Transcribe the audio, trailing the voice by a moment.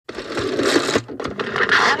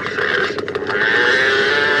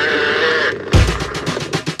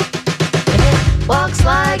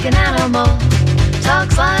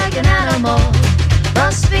talks like an animal,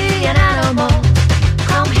 must be an animal.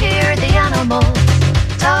 Come hear the animals,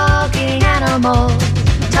 talking animals,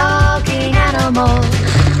 talking animals.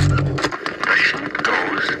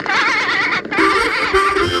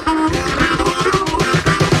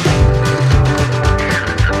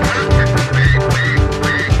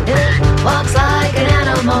 It walks like an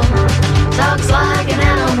animal, talks like an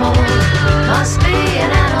animal, must be an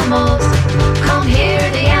animal. Come hear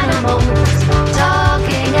the animals,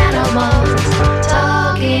 talking animals,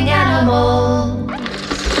 talking animals.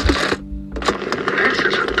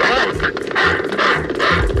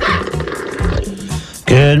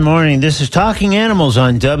 Good morning. This is Talking Animals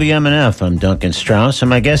on WMNF. I'm Duncan Strauss, and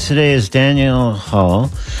my guest today is Daniel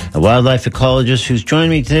Hall, a wildlife ecologist who's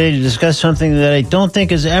joined me today to discuss something that I don't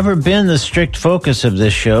think has ever been the strict focus of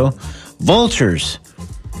this show, vultures.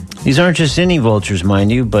 These aren't just any vultures,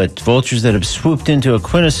 mind you, but vultures that have swooped into a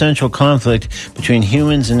quintessential conflict between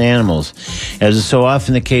humans and animals. As is so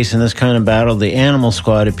often the case in this kind of battle, the animal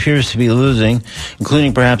squad appears to be losing,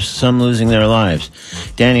 including perhaps some losing their lives.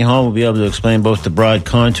 Danny Hall will be able to explain both the broad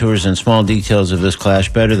contours and small details of this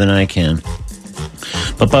clash better than I can.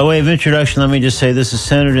 But by way of introduction, let me just say this is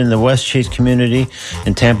centered in the West Chase community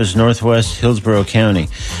in Tampa's northwest Hillsborough County.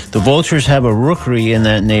 The vultures have a rookery in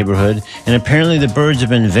that neighborhood, and apparently the birds have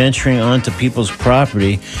been venturing onto people's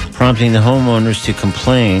property, prompting the homeowners to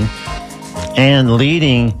complain and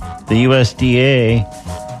leading the USDA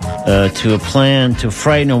to a plan to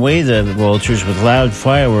frighten away the vultures with loud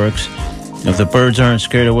fireworks. If the birds aren't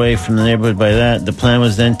scared away from the neighborhood by that, the plan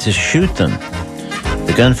was then to shoot them.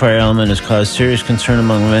 The gunfire element has caused serious concern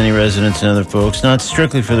among many residents and other folks, not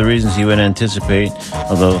strictly for the reasons you would anticipate,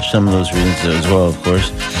 although some of those reasons as well, of course.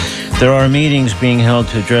 There are meetings being held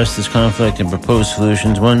to address this conflict and propose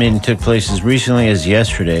solutions. One meeting took place as recently as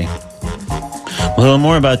yesterday. We'll learn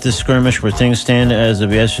more about this skirmish, where things stand as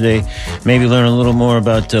of yesterday. Maybe learn a little more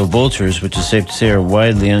about vultures, which is safe to say are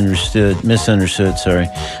widely misunderstood,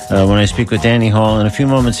 when I speak with Danny Hall in a few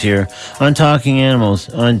moments here on Talking Animals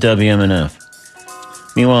on WMNF.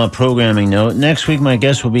 Meanwhile, a programming note. Next week, my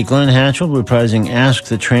guest will be Glenn Hatchell, reprising Ask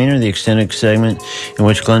the Trainer, the extended segment in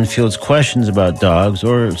which Glenn fields questions about dogs,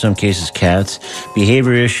 or in some cases cats,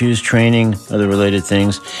 behavior issues, training, other related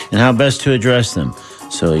things, and how best to address them.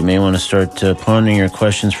 So you may want to start pondering your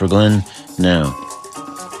questions for Glenn now.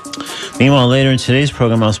 Meanwhile, later in today's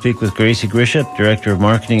program, I'll speak with Gracie Grisham, Director of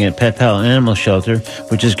Marketing at Pet Pal Animal Shelter,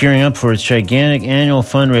 which is gearing up for its gigantic annual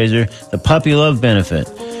fundraiser, the Puppy Love Benefit.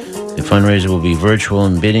 The fundraiser will be virtual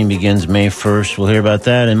and bidding begins May 1st. We'll hear about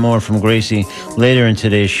that and more from Gracie later in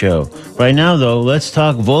today's show. Right now, though, let's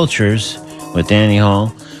talk vultures with Danny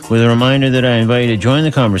Hall, with a reminder that I invite you to join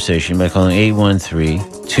the conversation by calling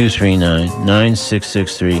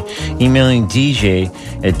 813-239-9663, emailing DJ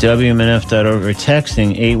at WMNF.org, or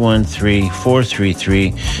texting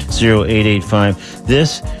 813-433-0885.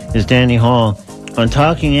 This is Danny Hall on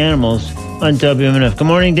Talking Animals on WMNF. Good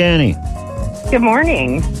morning, Danny. Good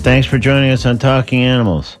morning. Thanks for joining us on Talking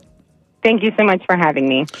Animals. Thank you so much for having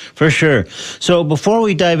me. For sure. So before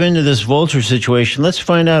we dive into this vulture situation, let's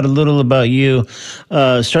find out a little about you,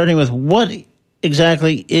 starting with what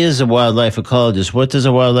exactly is a wildlife ecologist? What does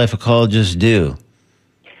a wildlife ecologist do?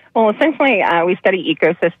 Well, essentially, we study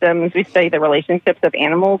ecosystems. We study the relationships of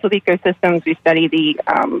animals with ecosystems. We study the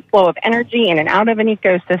flow of energy in and out of an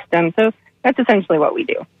ecosystem. So that's essentially what we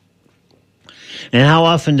do. And how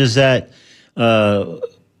often does that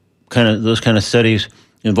those kind of studies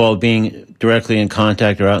involve being directly in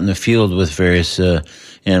contact or out in the field with various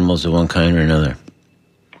animals of one kind or another?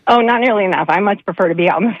 Oh, not nearly enough. I much prefer to be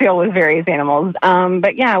out in the field with various animals.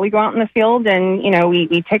 But yeah, we go out in the field and,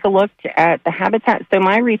 we take a look at the habitat. So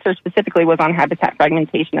my research specifically was on habitat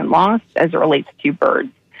fragmentation and loss as it relates to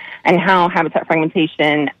birds, and how habitat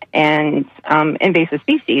fragmentation and invasive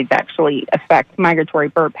species actually affect migratory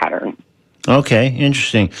bird patterns. Okay,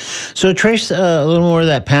 interesting. So trace a little more of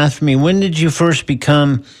that path for me. When did you first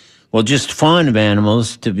become, just fond of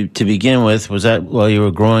animals to begin with? Was that while you were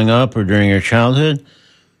growing up or during your childhood?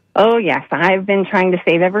 Oh, yes. I've been trying to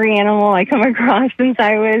save every animal I come across since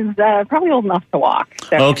I was probably old enough to walk.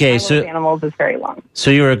 So okay, my love of animals is very long. So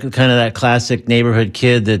you were kind of that classic neighborhood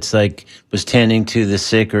kid that's was tending to the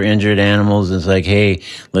sick or injured animals. And it's like, hey,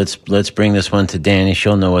 let's bring this one to Danny.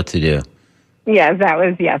 She'll know what to do. Yes, that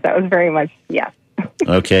was very much, yes.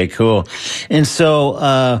 Okay, cool. And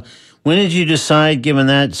so when did you decide, given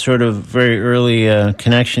that sort of very early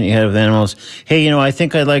connection you had with animals, hey, I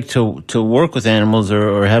think I'd like to work with animals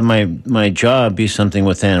or have my job be something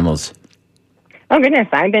with animals? Oh, goodness.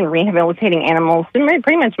 I've been rehabilitating animals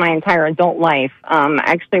pretty much my entire adult life. I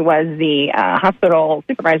actually was the hospital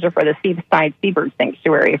supervisor for the Seaside Seabird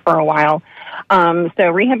Sanctuary for a while. So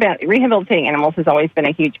rehabilitating animals has always been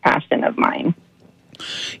a huge passion of mine.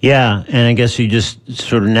 Yeah, and I guess you just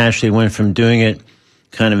sort of naturally went from doing it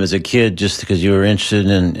kind of as a kid just because you were interested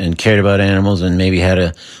and cared about animals and maybe had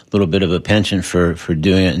a little bit of a penchant for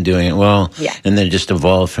doing it and doing it well. Yeah. And then just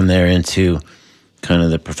evolved from there into kind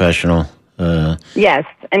of the professional. Yes,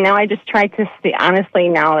 and now I just try to see, honestly,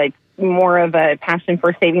 now it's more of a passion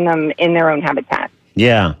for saving them in their own habitat.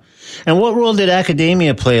 Yeah. And what role did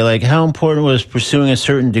academia play? Like, how important was pursuing a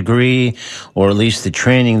certain degree, or at least the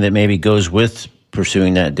training that maybe goes with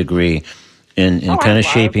pursuing that degree in kind of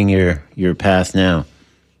shaping your path now?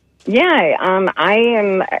 Yeah,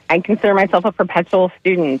 I consider myself a perpetual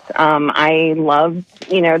student. I love,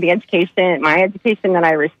 the education, my education that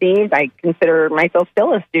I received. I consider myself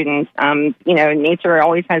still a student. Nature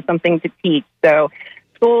always has something to teach. So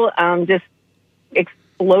school just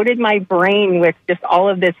exploded my brain with just all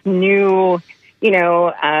of this new,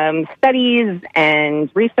 studies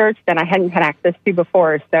and research that I hadn't had access to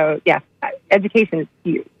before. So, yes, education is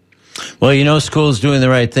huge. Well, school's doing the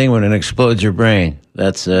right thing when it explodes your brain.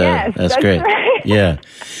 That's great. Right. Yeah.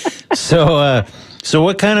 So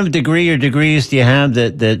what kind of degree or degrees do you have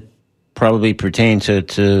that probably pertain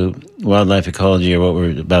to wildlife ecology or what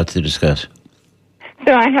we're about to discuss?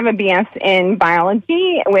 So I have a BS in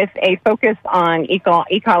biology with a focus on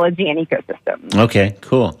ecology and ecosystems. Okay,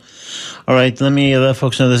 cool. All right, let me let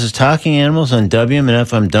folks know this is Talking Animals on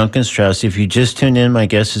WMNF. I'm Duncan Strauss. If you just tuned in, my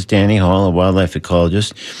guest is Danny Hall, a wildlife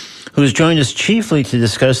ecologist, who has joined us chiefly to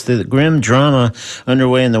discuss the grim drama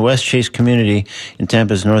underway in the West Chase community in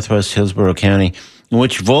Tampa's northwest Hillsborough County, in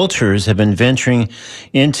which vultures have been venturing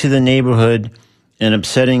into the neighborhood and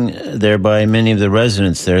upsetting thereby many of the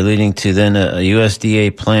residents there, leading to then a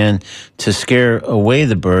USDA plan to scare away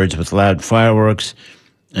the birds with loud fireworks.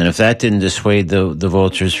 And if that didn't dissuade the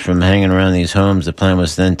vultures from hanging around these homes, the plan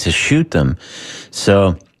was then to shoot them.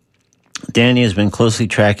 So Danny has been closely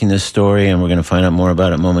tracking this story, and we're going to find out more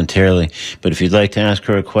about it momentarily. But if you'd like to ask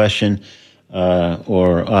her a question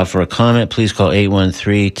or offer a comment, please call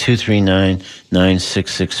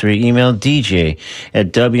 813-239-9663. Email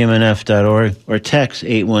dj@wmnf.org or text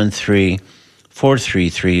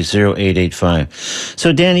 813-433-0885.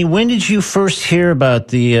 So, Danny, when did you first hear about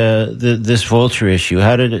this vulture issue?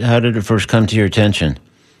 How did it first come to your attention?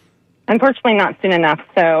 Unfortunately, not soon enough.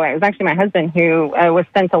 So it was actually my husband who was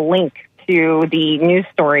sent a link to the news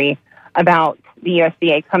story about the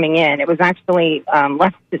USDA coming in. It was actually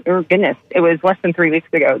less than 3 weeks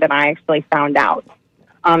ago that I actually found out.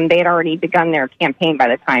 They had already begun their campaign by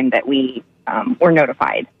the time that we were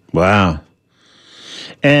notified. Wow.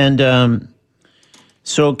 And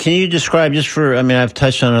so can you describe I've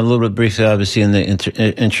touched on it a little bit briefly, obviously, in the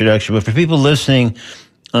introduction, but for people listening,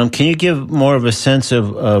 can you give more of a sense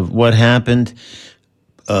of what happened,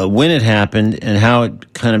 when it happened, and how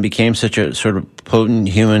it kind of became such a sort of potent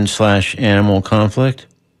human/animal conflict?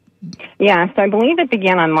 Yeah, so I believe it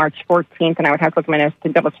began on March 14th, and I would have to look at my notes to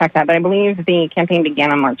double check that, but I believe the campaign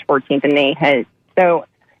began on March 14th, and there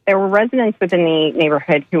were residents within the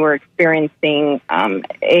neighborhood who were experiencing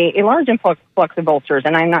a large influx of vultures,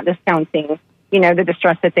 and I'm not discounting, the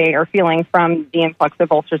distress that they are feeling from the influx of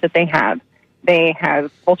vultures that they have. They have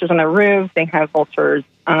vultures on their roofs. They have vultures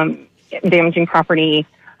damaging property,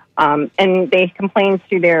 and they complained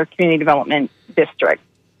to their community development district.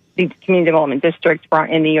 The community development district brought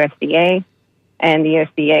in the USDA, and the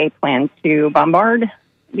USDA planned to bombard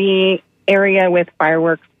the area with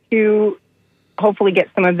fireworks to hopefully get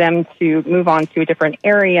some of them to move on to a different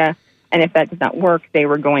area. And if that did not work, they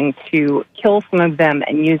were going to kill some of them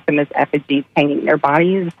and use them as effigies, hanging their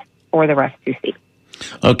bodies for the rest to see.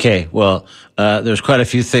 Okay, well, there's quite a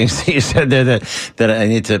few things that you said there that I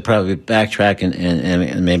need to probably backtrack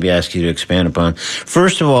and maybe ask you to expand upon.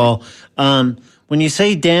 First of all, when you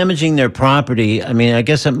say damaging their property, I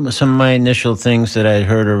guess some of my initial things that I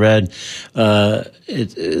heard or read,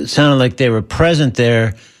 it sounded like they were present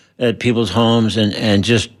there at people's homes and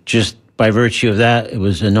just by virtue of that, it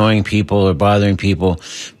was annoying people or bothering people.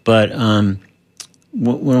 But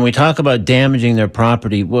when we talk about damaging their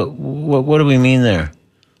property, what do we mean there?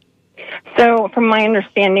 So, from my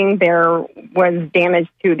understanding, there was damage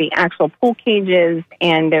to the actual pool cages,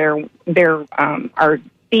 and there are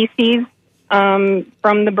species from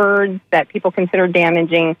the birds that people consider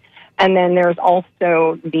damaging. And then there's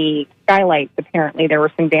also the skylights. Apparently, there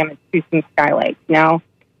was some damage to some skylights. Now,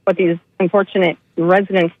 what these unfortunate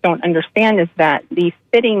residents don't understand is that these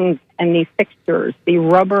fittings and these fixtures, the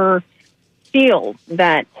rubber shields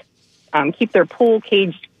that keep their pool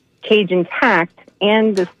cage intact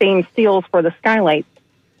and the same seals for the skylights,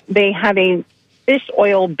 they have a fish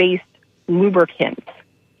oil-based lubricant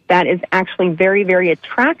that is actually very, very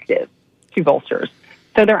attractive to vultures.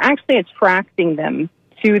 So they're actually attracting them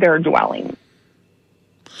to their dwellings.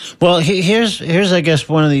 Well, here's I guess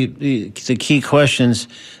one of the key questions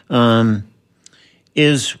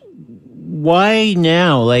is why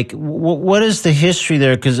now? Like, what is the history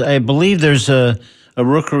there? Because I believe there's a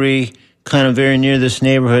rookery kind of very near this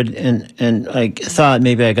neighborhood, and I thought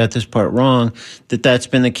maybe I got this part wrong, that's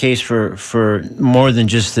been the case for more than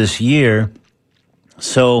just this year.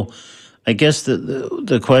 So I guess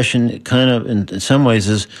the question kind of in some ways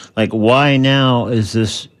is like, why now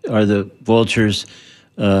are the vultures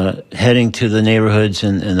heading to the neighborhoods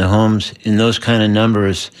and the homes in those kind of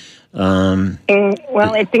numbers?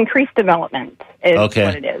 It's increased development is what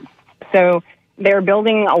it is. So they're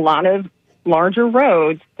building a lot of larger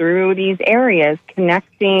roads through these areas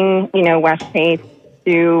connecting, West Chase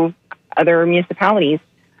to other municipalities.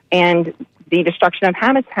 And the destruction of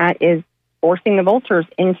habitat is forcing the vultures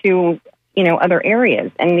into, other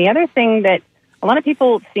areas. And the other thing that a lot of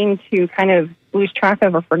people seem to kind of lose track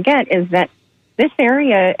of or forget is that this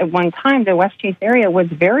area at one time, the West Chase area, was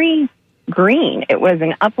very green. It was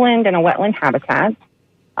an upland and a wetland habitat.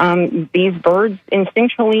 These birds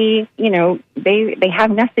instinctually, they have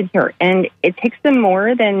nested here, and it takes them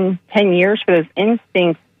more than 10 years for those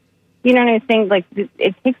instincts. You know what I'm saying? Like,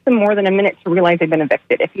 it takes them more than a minute to realize they've been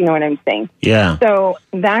evicted, if you know what I'm saying. Yeah. So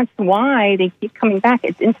that's why they keep coming back.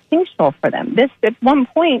 It's instinctual for them. This, at one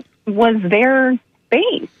point, was their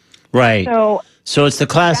base. Right. So it's the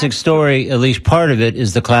classic story, at least part of it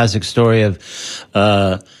is the classic story of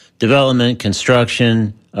development,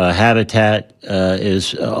 construction, habitat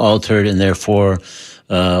is altered, and therefore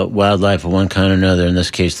wildlife of one kind or another, in this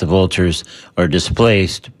case the vultures, are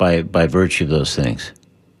displaced by virtue of those things.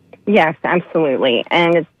 Yes, absolutely.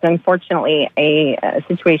 And it's unfortunately a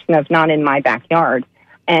situation of not in my backyard.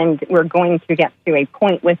 And we're going to get to a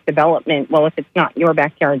point with development, well, if it's not your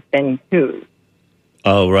backyard, then whose?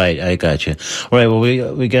 Oh, right. I got you. All right. Well,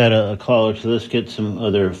 we got a caller, so let's get some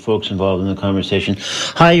other folks involved in the conversation.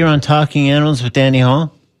 Hi, you're on Talking Animals with Danny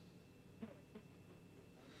Hall.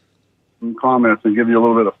 Some comments and give you a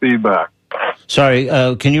little bit of feedback. Sorry,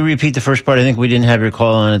 can you repeat the first part? I think we didn't have your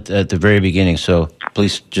call on it at the very beginning, so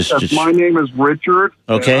please just... My name is Richard.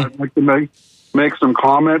 Okay. I'd like to make some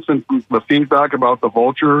comments and the feedback about the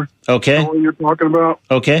vulture story you're talking about.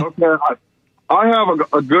 Okay. I have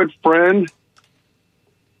a good friend,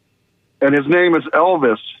 and his name is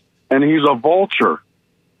Elvis, and he's a vulture.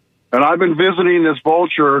 And I've been visiting this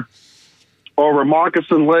vulture over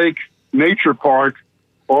Moccasin Lake Nature Park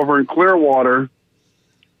over in Clearwater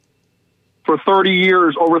for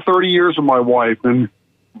over 30 years with my wife. And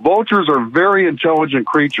vultures are very intelligent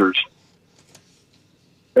creatures.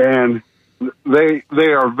 And they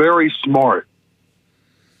are very smart.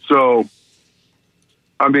 So,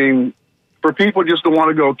 I mean, for people just to want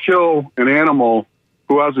to go kill an animal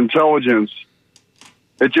who has intelligence,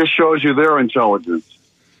 it just shows you their intelligence.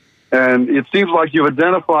 And it seems like you've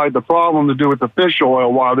identified the problem to do with the fish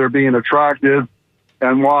oil while they're being attracted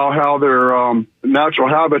and how their natural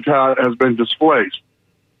habitat has been displaced.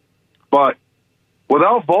 But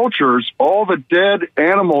without vultures, all the dead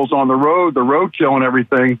animals on the roadkill and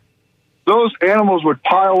everything, those animals would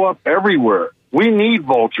pile up everywhere. We need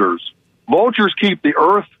vultures. Vultures keep the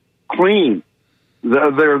earth clean.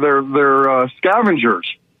 They're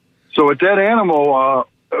scavengers. So a dead animal,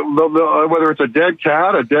 whether it's a dead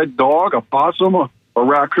cat, a dead dog, a possum, a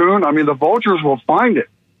raccoon, I mean, the vultures will find it.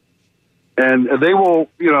 And they will,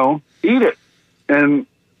 eat it. And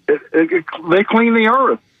they clean the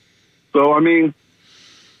earth. So, I mean,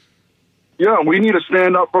 yeah, we need to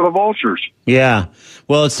stand up for the vultures. Yeah.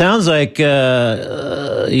 Well, it sounds like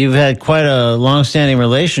you've had quite a long-standing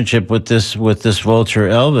relationship with this vulture,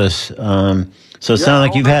 Elvis. So it sounds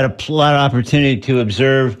like you've had a lot of opportunity to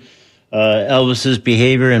observe Elvis's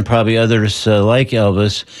behavior and probably others like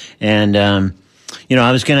Elvis. And,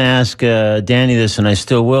 I was going to ask Danny this, and I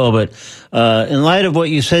still will, but in light of what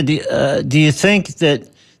you said, do you think that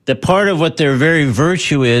part of what their very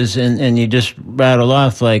virtue is, and you just rattle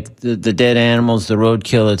off like the dead animals, the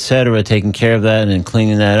roadkill, et cetera, taking care of that and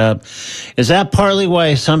cleaning that up, is that partly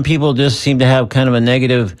why some people just seem to have kind of a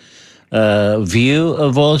negative view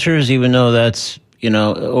of vultures, even though that's,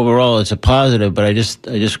 overall it's a positive, but I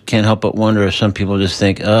just can't help but wonder if some people just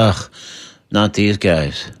think, ugh, not these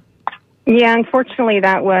guys. Yeah, unfortunately,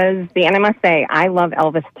 that was and I must say, I love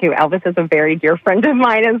Elvis too. Elvis is a very dear friend of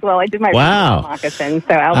mine as well. I did my Wow. moccasin,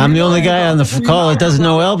 so Elvis. I'm the only guy on the call that doesn't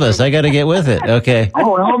know Elvis. I got to get with it. Okay.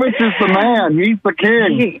 Oh, Elvis is the man. He's the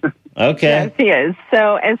king. Okay. Yes, he is.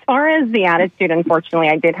 So as far as the attitude, unfortunately,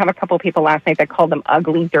 I did have a couple people last night that called them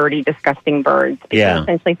ugly, dirty, disgusting birds. Yeah. They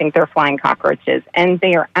essentially think they're flying cockroaches, and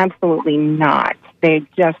they are absolutely not. They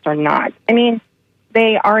just are not. I mean,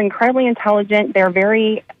 they are incredibly intelligent.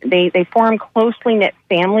 They form closely knit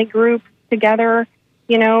family groups together.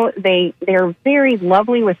 You know, they're very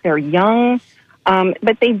lovely with their young.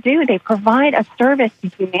 But they provide a service to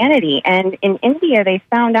humanity. And in India, they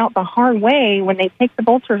found out the hard way when they take the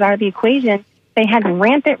vultures out of the equation. They had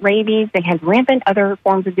rampant rabies. They had rampant other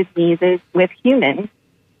forms of diseases with humans.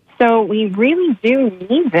 So we really do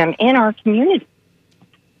need them in our community.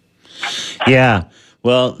 Yeah.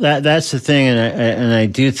 Well, that's the thing, and I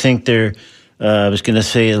do think they're. I was going to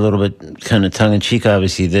say a little bit kind of tongue-in-cheek,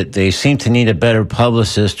 obviously, that they seem to need a better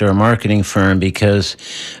publicist or a marketing firm because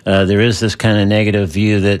there is this kind of negative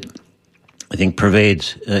view that I think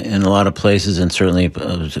pervades in a lot of places and certainly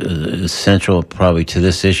is central probably to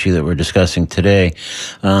this issue that we're discussing today.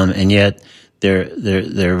 And yet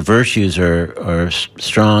their virtues are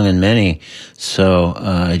strong and many. So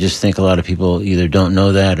I just think a lot of people either don't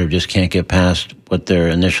know that or just can't get past what their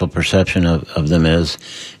initial perception of them is,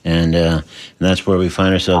 and that's where we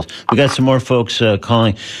find ourselves. We got some more folks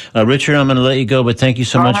calling. Richard, I'm going to let you go, but thank you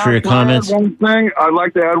so much for your comments. I'd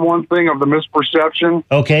like to add one thing of the misperception.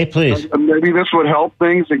 Okay, please. Maybe this would help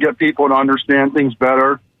things and get people to understand things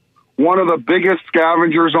better. One of the biggest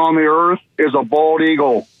scavengers on the earth is a bald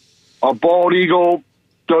eagle. A bald eagle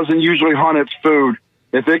doesn't usually hunt its food.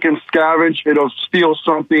 If it can scavenge, it'll steal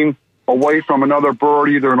something away from another bird,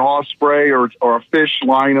 either an osprey or a fish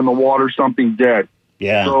lying in the water, something dead.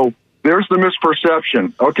 Yeah. So there's the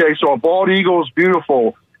misperception. Okay, so a bald eagle is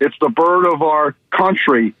beautiful. It's the bird of our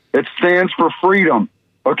country. It stands for freedom.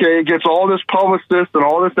 Okay, it gets all this publicist and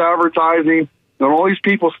all this advertising and all these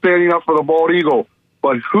people standing up for the bald eagle.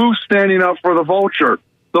 But who's standing up for the vulture?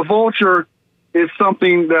 The vulture is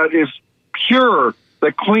something that is pure,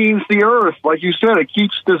 that cleans the earth. Like you said, it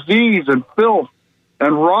keeps disease and filth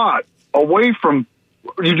and rot away from.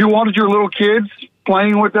 Did you want your little kids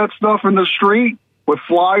playing with that stuff in the street with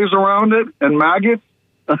flies around it and maggots?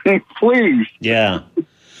 I mean, please. Yeah.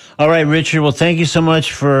 All right, Richard. Well, thank you so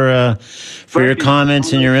much for your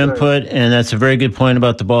comments and your input. And that's a very good point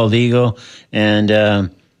about the bald eagle. And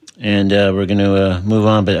we're going to move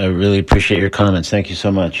on, but I really appreciate your comments. Thank you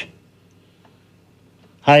so much.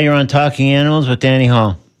 Hi, you're on Talking Animals with Danny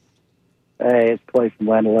Hall. Hey, it's Clay from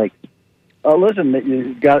Land O'Lakes. Listen,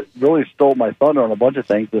 you really stole my thunder on a bunch of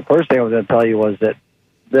things. The first thing I was going to tell you was that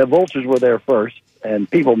the vultures were there first, and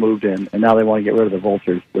people moved in, and now they want to get rid of the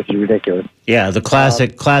vultures, which is ridiculous. Yeah, the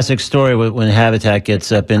classic story when habitat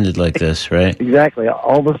gets upended like this, right? Exactly.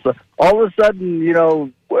 All of a sudden, you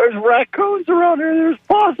know, where's raccoons around here? There's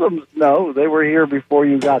possums. No, they were here before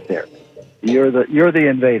you got there. You're the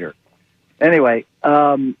invader. Anyway,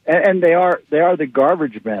 and they are the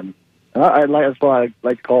garbage men. That's why I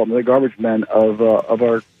like to call them the garbage men of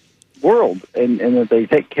our world, and that they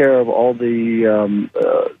take care of all the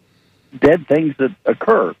dead things that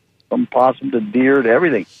occur, from possum to deer to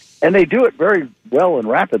everything, and they do it very well and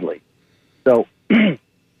rapidly. So,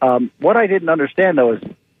 what I didn't understand though is,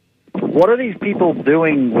 what are these people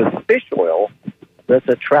doing with fish oil that's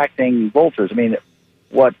attracting vultures? I mean,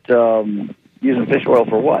 what using fish oil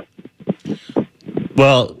for what?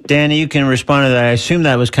 Well, Danny, you can respond to that. I assume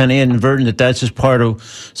that was kind of inadvertent, that's just part of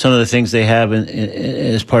some of the things they have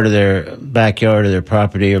as part of their backyard or their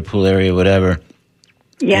property or pool area, whatever.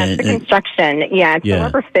 Yeah, it's the construction. Yeah, it's the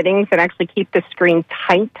rubber fittings that actually keep the screen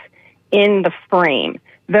tight in the frame.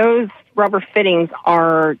 Those rubber fittings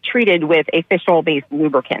are treated with a fish oil-based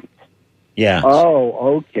lubricant. Yeah.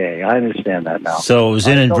 Oh, okay. I understand that now. So it was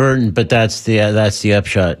inadvertent, but that's the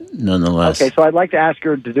upshot, nonetheless. Okay, so I'd like to ask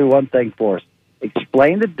her to do one thing for us.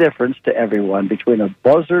 Explain the difference to everyone between a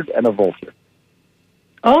buzzard and a vulture.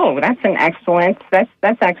 Oh, that's excellent. That's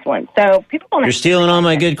excellent. So people don't. You're stealing all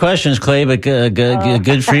my good questions, Clay, but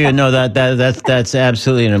good for you. No, that's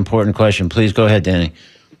absolutely an important question. Please go ahead, Danny.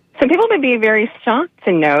 So people would be very shocked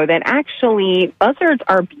to know that actually buzzards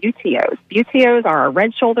are buteos. Buteos are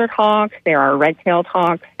red-shouldered hawks. They are red-tailed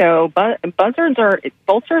hawks. So vultures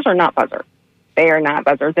are not buzzards. They are not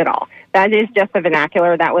buzzards at all. That is just a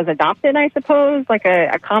vernacular that was adopted, I suppose, like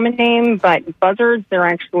a common name, but buzzards are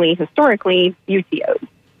actually historically buteos.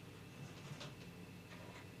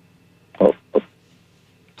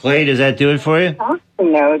 Clay, does that do it for you? To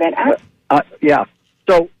know that. Yeah.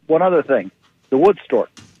 So one other thing, the wood stork.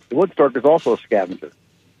 the wood stork is also a scavenger.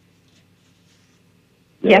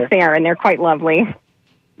 Yes, they are, and they're quite lovely.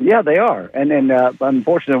 Yeah, they are. And then,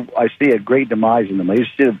 unfortunately, I see a great demise in them. I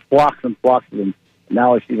used to see flocks and flocks of them.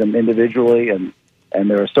 Now I see them individually, and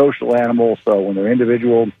they're a social animal, so when they're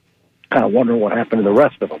individual, kind of wondering what happened to the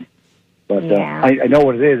rest of them. But I know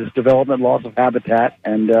what it is. It's development, loss of habitat,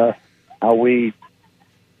 and how we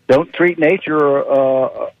don't treat nature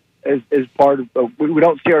as part of... we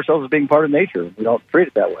don't see ourselves as being part of nature. We don't treat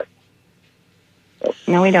it that way. So,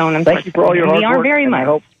 no, we don't. Thank you for all your hard work. We are very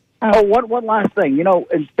much. One last thing.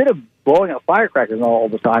 Instead of blowing up firecrackers all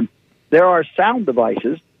the time, there are sound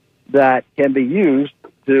devices that can be used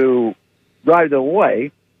to drive them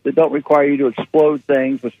away that don't require you to explode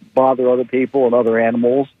things which bother other people and other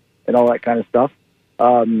animals and all that kind of stuff.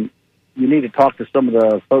 You need to talk to some of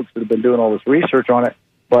the folks that have been doing all this research on it,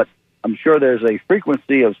 but I'm sure there's a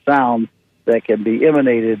frequency of sound that can be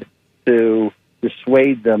emanated to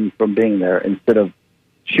dissuade them from being there instead of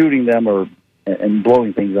shooting them and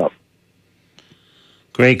blowing things up.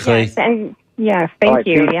 Great, Clay. Yes, thank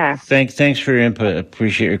you. Yeah. Thanks for your input.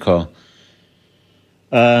 Appreciate your call.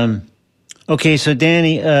 Okay, so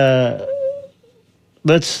Danny,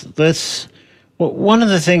 let's. Well, one of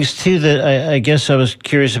the things too that I guess I was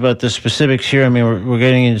curious about the specifics here. I mean, we're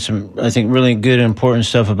getting into some, I think, really good, important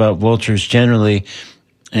stuff about vultures generally,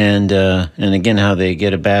 and again how they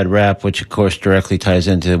get a bad rap, which of course directly ties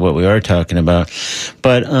into what we are talking about.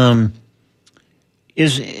 But am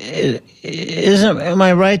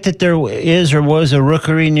I right that there is or was a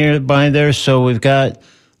rookery nearby there? So we've got,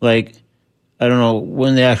 like, I don't know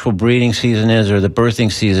when the actual breeding season is or the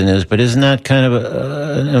birthing season is, but isn't that kind of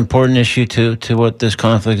an important issue to what this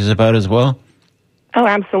conflict is about as well? Oh,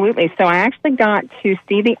 absolutely. So I actually got to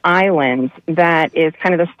see the island that is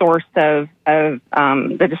kind of the source of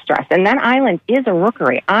the distress. And that island is a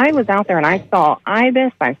rookery. I was out there and I saw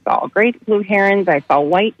ibis, I saw great blue herons, I saw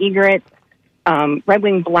white egrets,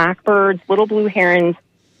 red-winged blackbirds, little blue herons,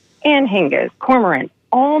 and hingas, cormorants,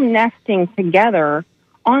 all nesting together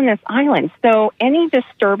on this island. So any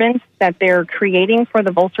disturbance that they're creating for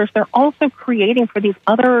the vultures, they're also creating for these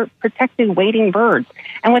other protected wading birds.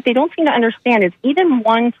 And what they don't seem to understand is even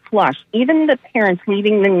one flush, even the parents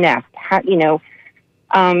leaving the nest,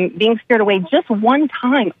 being scared away just one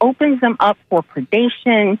time opens them up for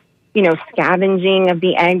predation, scavenging of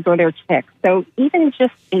the eggs or their chicks. So even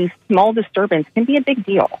just a small disturbance can be a big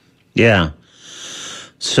deal. Yeah.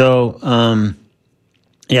 So,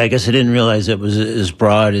 yeah, I guess I didn't realize it was as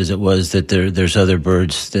broad as it was that there's other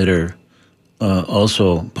birds that are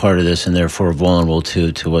also part of this and therefore vulnerable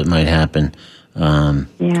to what might happen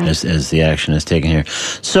as the action is taken here.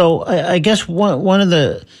 So I guess one of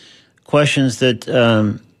the questions that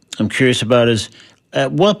I'm curious about is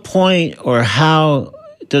at what point or how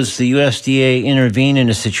does the USDA intervene in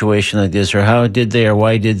a situation like this, or how did they or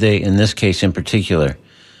why did they in this case in particular?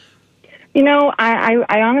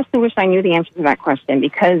 I honestly wish I knew the answer to that question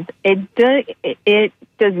because it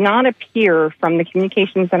does not appear from the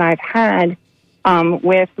communications that I've had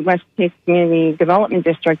with West Chase Community Development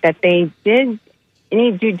District that they did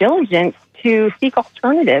any due diligence to seek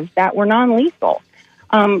alternatives that were non-lethal.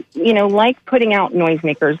 Like putting out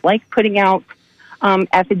noisemakers, like putting out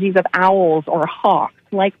effigies of owls or hawks,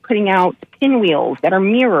 like putting out pinwheels that are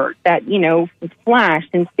mirrored that, flash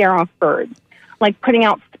and scare off birds, like putting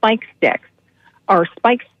out spike sticks or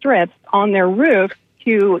spike strips on their roof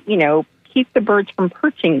to, keep the birds from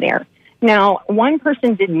perching there. Now, one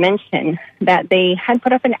person did mention that they had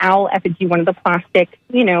put up an owl effigy, one of the plastic,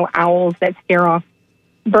 owls that scare off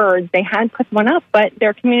birds. They had put one up, but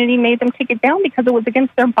their community made them take it down because it was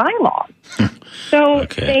against their bylaws. So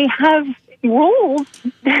They have rules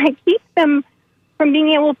that keep them from being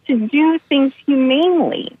able to do things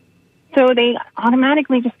humanely. So they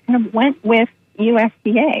automatically just kind of went with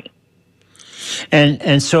USDA.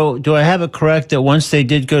 And so do I have it correct that once they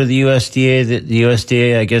did go to the USDA, that the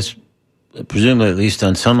USDA, I guess, presumably at least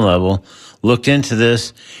on some level, looked into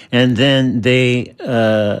this, and then they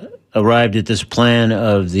arrived at this plan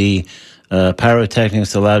of the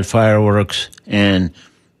pyrotechnics, the loud fireworks, and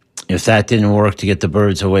if that didn't work to get the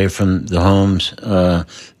birds away from the homes,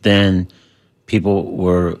 then people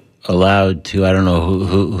were allowed to, I don't know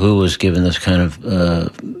who was given this kind of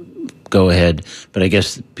go ahead, but I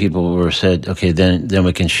guess people were said, okay, then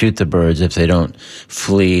we can shoot the birds if they don't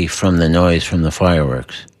flee from the noise from the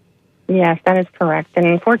fireworks. Yes, that is correct. And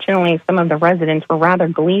unfortunately, some of the residents were rather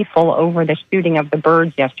gleeful over the shooting of the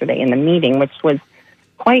birds yesterday in the meeting, which was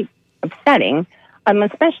quite upsetting,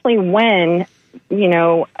 especially when,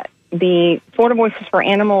 the Florida Voices for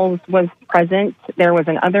Animals was present. There was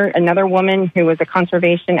another woman who was a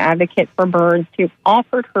conservation advocate for birds who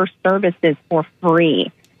offered her services for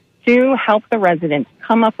free to help the residents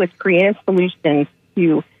come up with creative solutions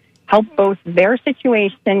to help both their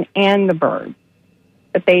situation and the birds.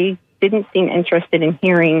 But they didn't seem interested in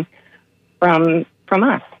hearing from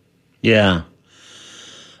us. Yeah.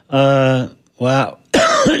 Wow.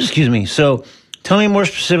 Excuse me. So tell me more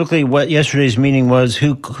specifically what yesterday's meeting was,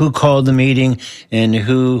 who called the meeting, and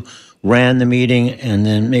who ran the meeting, and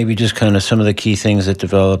then maybe just kind of some of the key things that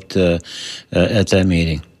developed at that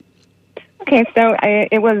meeting. Okay, so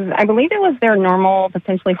I believe it was their normal,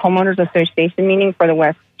 potentially homeowners association meeting for the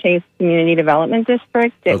West Chase Community Development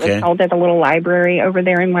District. It was held at a little library over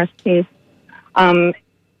there in West Chase.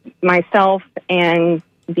 Myself and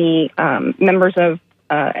the members of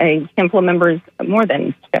a handful of members, more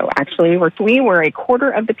than so actually, we were a quarter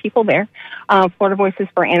of the people there. Florida Voices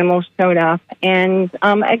for Animals showed up, and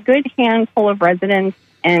a good handful of residents,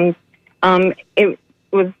 and it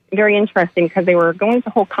was very interesting because they were going to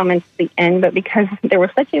hold comments at the end, but because there was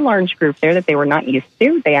such a large group there that they were not used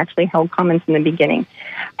to, they actually held comments in the beginning.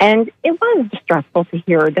 And it was distressful to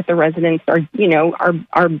hear that the residents are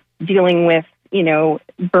dealing with,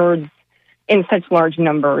 birds in such large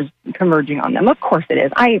numbers converging on them. Of course it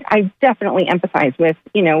is. I definitely empathize with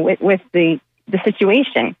the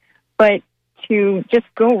situation, but to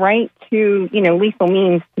just go right to, lethal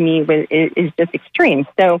means to me is just extreme.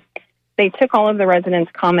 So they took all of the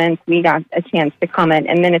residents' comments. We got a chance to comment.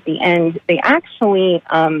 And then at the end, they actually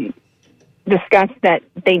discussed that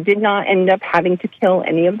they did not end up having to kill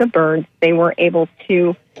any of the birds. They were able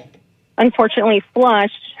to, unfortunately,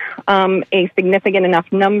 flush a significant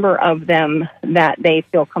enough number of them that they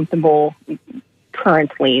feel comfortable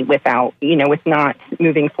currently without, with not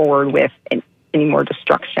moving forward with any more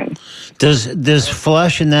destruction. Does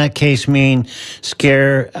flush in that case mean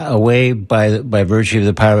scare away by virtue of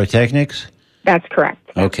the pyrotechnics? That's correct.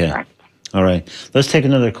 Okay. Correct. All right. Let's take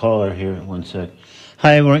another caller here. One sec.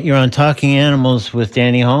 Hi, you're on Talking Animals with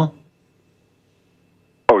Danny Hall.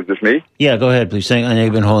 Oh, is this me? Yeah, go ahead, please. I know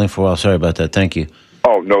you've been holding for a while. Sorry about that. Thank you.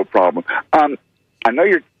 Oh, no problem. I know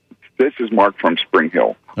this is Mark from Spring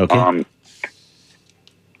Hill. Okay. I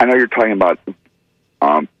know you're talking about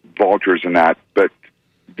vultures and that, but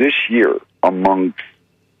this year, amongst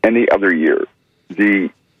any other year, the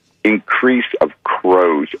increase of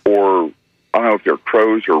crows, or I don't know if they're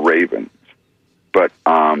crows or ravens, but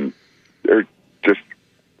they're just,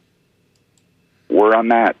 where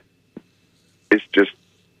I'm at, it's just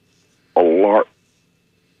a lot.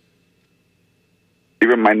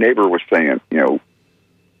 Even my neighbor was saying,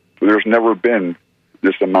 there's never been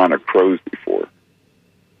this amount of crows before.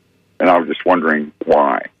 And I was just wondering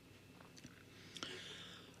why.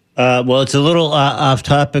 Well, it's a little off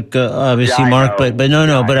topic, obviously, Yeah, Mark. But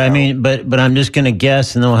I mean, but I'm just going to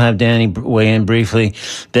guess, and then we'll have Danny weigh in briefly,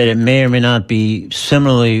 that it may or may not be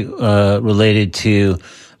similarly related to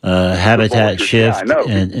habitat shift. Yeah, I know,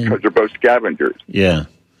 because they're both scavengers. Yeah,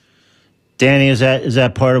 Danny, is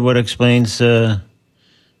that part of what explains the?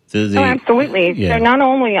 Oh, absolutely. Yeah. So not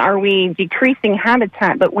only are we decreasing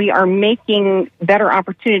habitat, but we are making better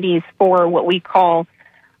opportunities for what we call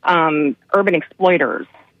urban exploiters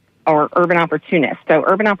or urban opportunists. So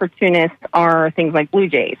urban opportunists are things like blue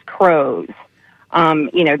jays, crows,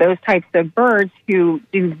 those types of birds who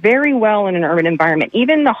do very well in an urban environment.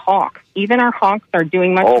 Even the hawks, even our hawks are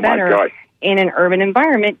doing much better in an urban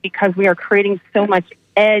environment because we are creating so much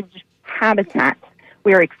edge habitat.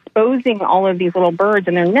 We are exposing all of these little birds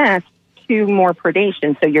and their nests to more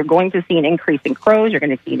predation. So you're going to see an increase in crows, you're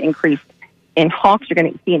going to see an increase in hawks, you're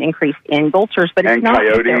going to see an increase in vultures, but it's not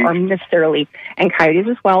that there are necessarily, and coyotes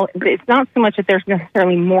as well, it's not so much that there's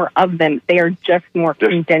necessarily more of them, they are just more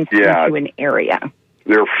condensed into an area.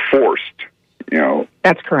 They're forced,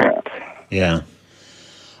 That's correct. Yeah.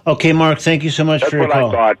 Okay, Mark, thank you so much for your call.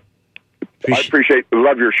 That's what I thought.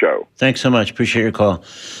 Love your show. Thanks so much. Appreciate your call.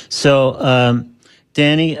 So,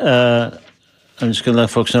 Danny, I'm just going to let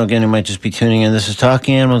folks know again who might just be tuning in. This is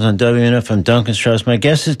Talking Animals on WNF. I'm Duncan Strauss. My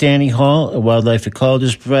guest is Danny Hall, a wildlife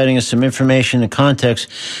ecologist, providing us some information and context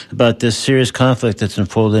about this serious conflict that's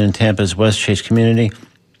unfolded in Tampa's West Chase community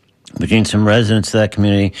between some residents of that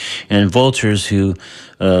community and vultures who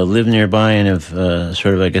live nearby and have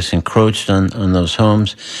encroached on those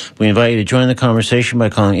homes. We invite you to join the conversation by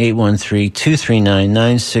calling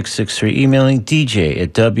 813-239-9663, emailing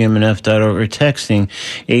dj@wmnf.org, or texting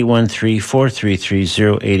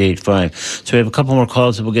 813-433-0885. So we have a couple more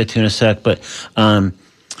calls that we'll get to in a sec, but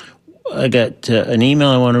I got an email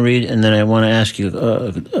I want to read, and then I want to ask you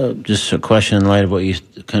just a question in light of what you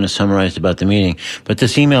kind of summarized about the meeting. But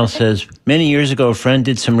this email says, many years ago, a friend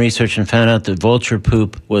did some research and found out that vulture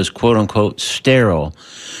poop was, quote unquote, sterile.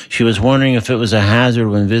 She was wondering if it was a hazard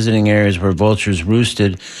when visiting areas where vultures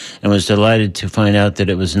roosted and was delighted to find out that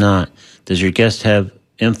it was not. Does your guest have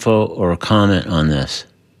info or a comment on this?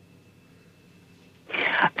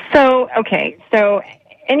 So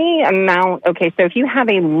any amount, so if you have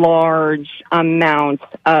a large amount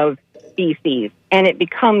of species and it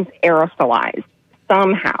becomes aerosolized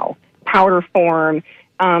somehow, powder form,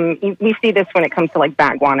 we see this when it comes to like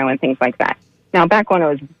bat guano and things like that. Now, bat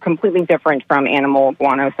guano is completely different from animal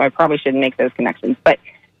guano, so I probably shouldn't make those connections, but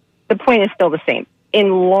the point is still the same.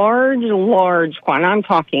 In large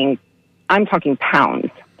quantity, I'm talking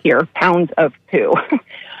pounds here, pounds of poo.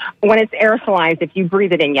 When it's aerosolized, if you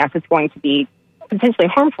breathe it in, yes, it's going to be potentially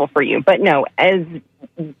harmful for you. But no, as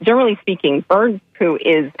generally speaking, bird poo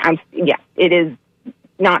is, it is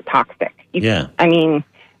not toxic. I mean,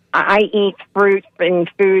 I eat fruit and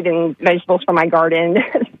food and vegetables from my garden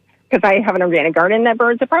because I have an organic garden that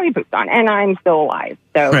birds have probably pooped on, and I'm still alive.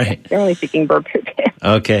 So generally speaking, bird poop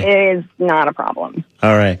is not a problem.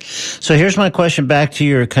 All right. So here's my question back to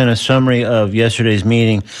your kind of summary of yesterday's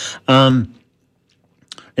meeting.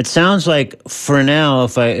 It sounds like, for now,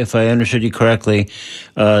 if I understood you correctly,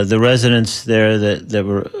 the residents there that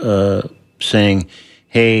were saying,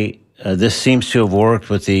 "Hey, this seems to have worked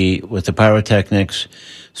with the pyrotechnics,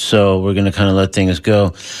 so we're going to kind of let things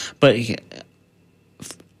go." But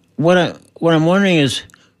what I'm wondering is,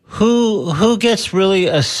 who gets really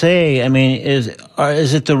a say? I mean, is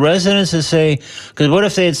it the residents that say? Because what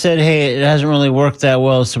if they had said, "Hey, it hasn't really worked that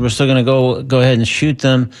well, so we're still going to go ahead and shoot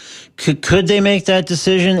them"? Could they make that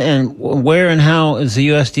decision? And where and how is the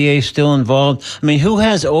USDA still involved? I mean, who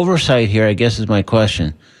has oversight here, I guess, is my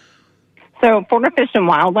question. So Florida Fish and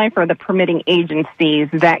Wildlife are the permitting agencies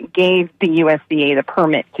that gave the USDA the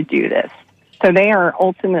permit to do this. So they are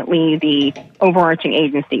ultimately the overarching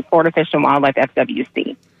agency, Florida Fish and Wildlife,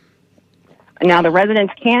 FWC. Now, the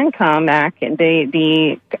residents can come back, and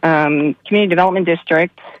the Community Development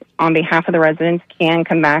District, on behalf of the residents, can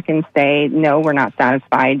come back and say, no, we're not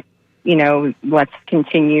satisfied. Let's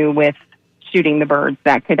continue with shooting the birds.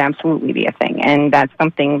 That could absolutely be a thing. And that's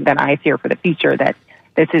something that I fear for the future, that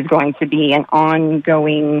this is going to be an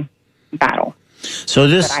ongoing battle. So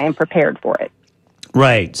but I am prepared for it.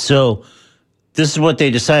 Right. So this is what they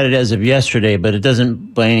decided as of yesterday, but it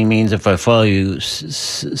doesn't, by any means, if I follow you,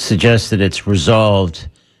 suggest that it's resolved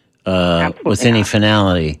with any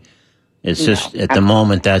finality. It's just, at the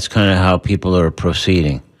moment, that's kind of how people are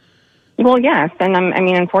proceeding. Well, yes. And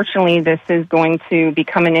unfortunately, this is going to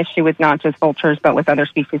become an issue with not just vultures, but with other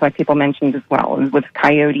species, like people mentioned as well, with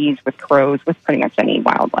coyotes, with crows, with pretty much any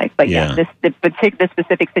wildlife. But this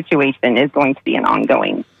specific situation is going to be an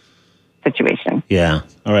ongoing situation. Yeah.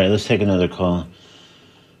 All right, let's take another call.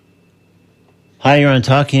 Hi, you're on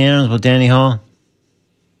Talking Animals with Danny Hall.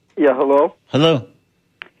 Yeah, hello? Hello.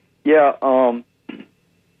 Yeah,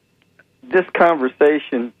 this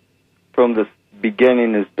conversation from the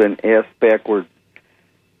beginning has been asked backwards.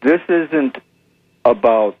 This isn't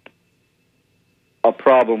about a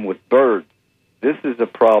problem with birds. This is a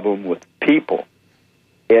problem with people.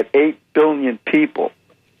 At 8 billion people,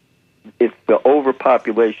 it's the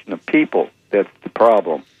overpopulation of people that's the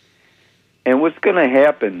problem. And what's going to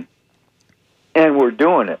happen, and we're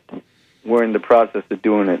doing it, we're in the process of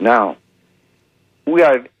doing it now. We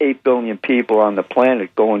have 8 billion people on the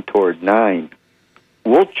planet going toward 9.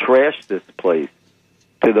 We'll trash this place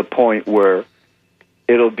to the point where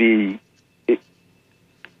it'll be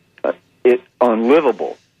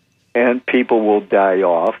unlivable, and people will die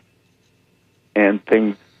off, and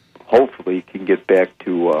things hopefully can get back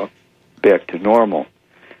to normal.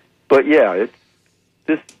 But yeah, it's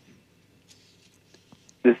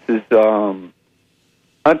this is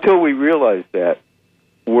until we realize that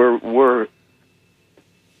we're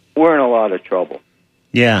in a lot of trouble.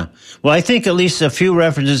 Yeah. Well, I think at least a few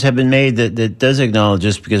references have been made that does acknowledge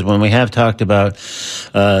this, because when we have talked about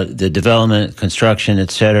the development, construction,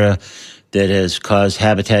 et cetera, that has caused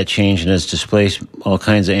habitat change and has displaced all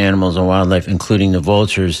kinds of animals and wildlife, including the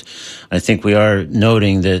vultures, I think we are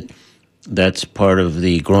noting that that's part of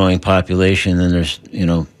the growing population, and there's,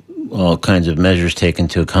 all kinds of measures taken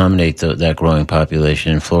to accommodate that growing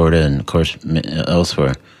population in Florida and, of course,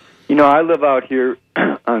 elsewhere. I live out here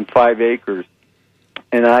on 5 acres,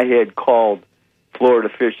 and I had called Florida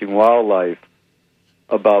Fish and Wildlife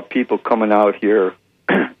about people coming out here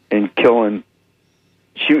and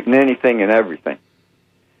shooting anything and everything.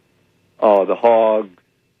 The hogs,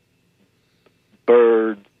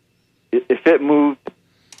 birds, it moved,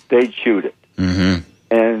 they'd shoot it. Mm-hmm.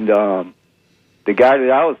 And the guy that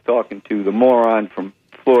I was talking to, the moron from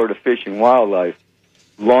Florida Fish and Wildlife,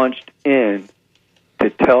 launched in to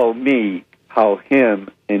tell me how him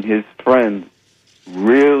and his friends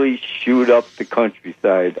really shoot up the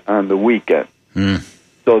countryside on the weekend. Mm.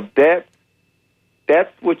 So that's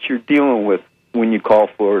what you're dealing with when you call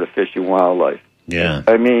Florida Fish and Wildlife. Yeah.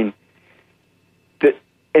 I mean,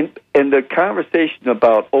 and the conversation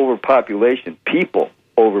about overpopulation, people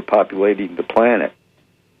overpopulating the planet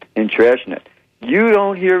and trashing it, you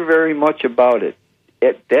don't hear very much about it.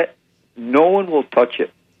 That no one will touch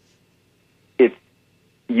it.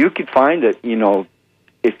 You could find it,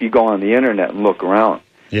 if you go on the internet and look around.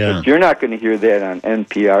 Yeah. But you're not going to hear that on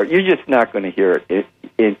NPR. You're just not going to hear it.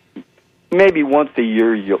 It maybe once a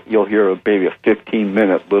year you'll hear maybe a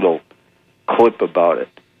 15-minute little clip about it,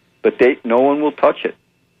 but no one will touch it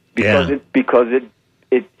because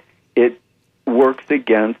it works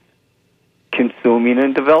against consuming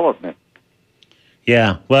and development.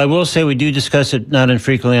 Yeah. Well, I will say we do discuss it not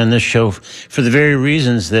infrequently on this show for the very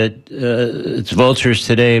reasons that it's vultures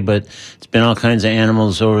today, but it's been all kinds of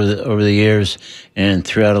animals over the years and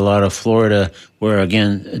throughout a lot of Florida where,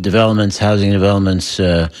 again, developments, housing developments,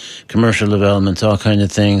 commercial developments, all kinds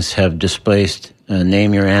of things have displaced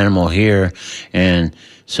name your animal here. And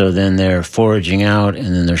so then they're foraging out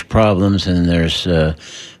and then there's problems and there's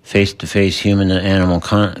face-to-face human-animal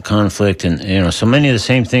conflict, and so many of the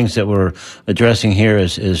same things that we're addressing here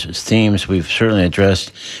as themes we've certainly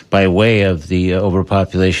addressed by way of the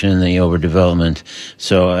overpopulation and the overdevelopment.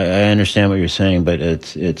 So I understand what you're saying, but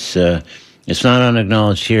it's not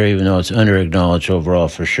unacknowledged here, even though it's under-acknowledged overall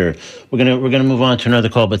for sure. We're gonna move on to another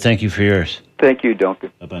call, but thank you for yours. Thank you,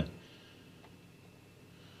 Duncan. Bye-bye.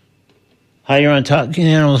 Hi, you're on Talking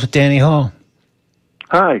Animals with Danny Hall.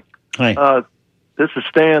 Hi. Hi. This is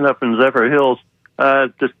Stan up in Zephyr Hills.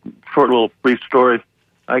 Just short little brief story.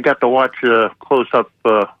 I got to watch close up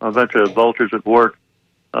a bunch of vultures at work.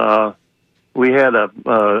 We had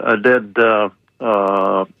a dead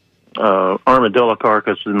armadillo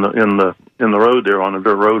carcass in the road there on the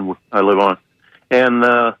dirt road I live on, and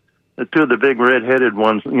the two of the big red-headed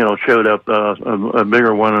ones, showed up. A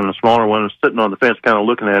bigger one and a smaller one was sitting on the fence, kind of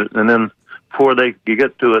looking at it, and then before they could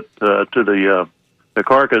get to it to the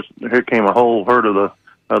carcass, here came a whole herd of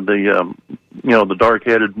the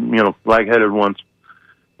dark-headed, black-headed ones.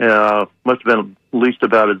 Must have been at least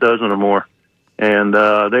about a dozen or more. And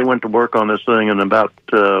they went to work on this thing in about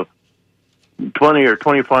 20 or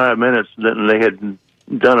 25 minutes. They had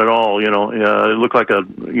done it all. It looked like a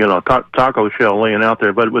taco shell laying out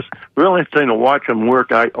there. But it was really interesting to watch them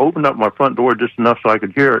work. I opened up my front door just enough so I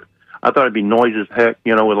could hear it. I thought it'd be noisy as heck,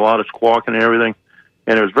 with a lot of squawking and everything.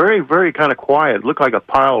 And it was very, very kind of quiet. It looked like a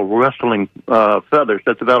pile of rustling feathers.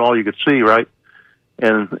 That's about all you could see, right?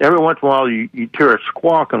 And every once in a while, you'd hear a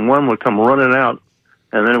squawk, and one would come running out,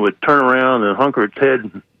 and then it would turn around and hunker its head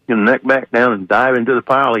and neck back down and dive into the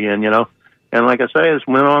pile again, And like I say, this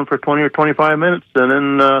went on for 20 or 25 minutes, and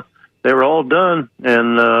then they were all done,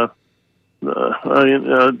 and they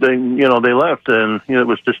left, and it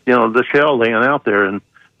was just the shell laying out there, and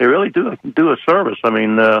they really do a service. I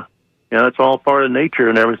mean. It's all part of nature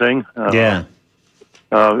and everything. But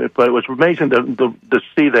it was amazing to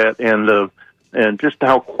see that and just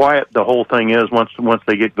how quiet the whole thing is once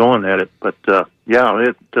they get going at it. But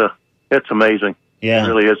it's amazing. Yeah, it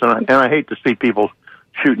really is. And I hate to see people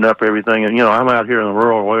shooting up everything. And I'm out here in the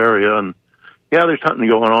rural area, and there's hunting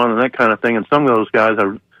going on and that kind of thing. And some of those guys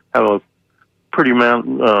have a pretty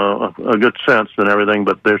a good sense and everything,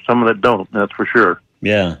 but there's some that don't. That's for sure.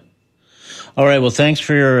 Yeah. All right. Well, thanks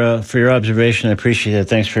for your observation. I appreciate it.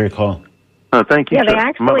 Thanks for your call. Thank you. Yeah, they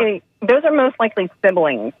actually, those are most likely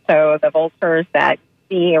siblings. So the vultures that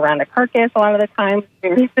see around a carcass a lot of the time, the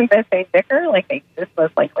reason that they bicker, this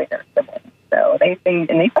most likely they're siblings. So they fight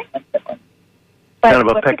like siblings. But kind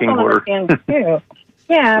of a pecking order. Too,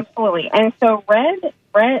 yeah, absolutely. And so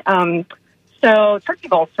so turkey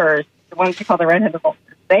vultures, the ones we call the red-headed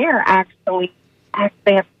vultures, they have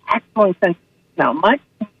excellent sense of smell, much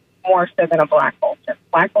more so than a black vulture.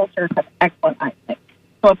 Black vultures have excellent eyesight.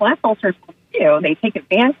 So what black vultures will do, they take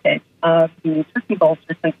advantage of the turkey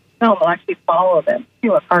vultures and smell. They'll actually follow them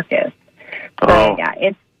to a carcass. So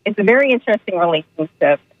it's a very interesting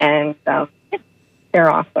relationship, and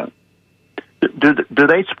they're awesome. Do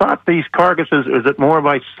they spot these carcasses? Is it more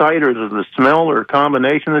by sight, or is it the smell, or a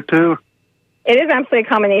combination of the two? It is absolutely a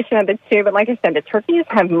combination of the two. But like I said, the turkeys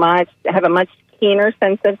have a much keener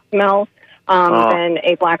sense of smell than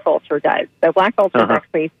a black vulture does. The black vultures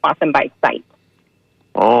actually spot them by sight.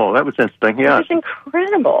 Oh, that was interesting. Yeah. It's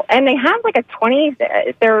incredible. And they have like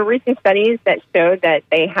there are recent studies that showed that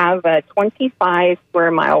they have a 25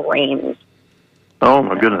 square mile range. Oh,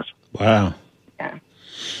 my goodness. Wow. Yeah.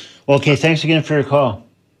 Okay, thanks again for your call.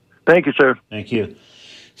 Thank you, sir. Thank you.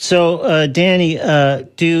 So, Danny,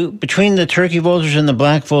 between the turkey vultures and the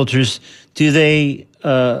black vultures, do they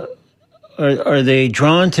are they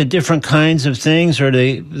drawn to different kinds of things, or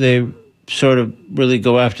they sort of really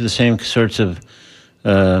go after the same sorts of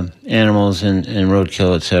animals and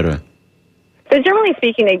roadkill, et cetera? So generally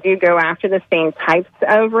speaking, they do go after the same types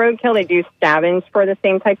of roadkill. They do scavenge for the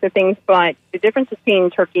same types of things, but the difference between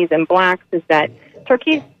turkeys and blacks is that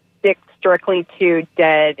turkeys stick strictly to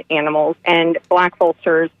dead animals, and black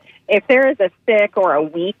vultures, if there is a sick or a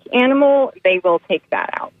weak animal, they will take that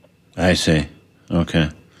out. I see. Okay.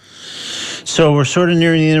 So we're sort of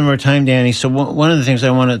nearing the end of our time, Danny. So one of the things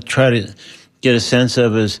I want to try to get a sense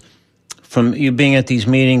of is, from you being at these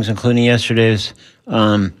meetings, including yesterday's,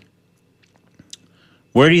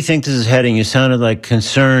 where do you think this is heading? You sounded like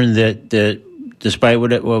concerned that despite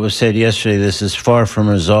what was said yesterday, this is far from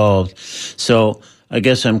resolved. So I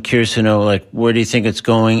guess I'm curious to know, like, where do you think it's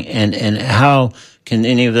going, and how can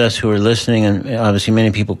any of us who are listening, and obviously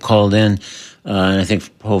many people called in, and I think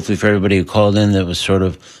hopefully for everybody who called in that was sort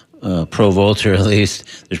of pro-vulture, at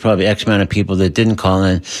least, there's probably X amount of people that didn't call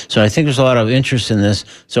in. So I think there's a lot of interest in this.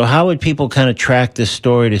 So how would people kind of track this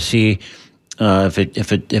story to see if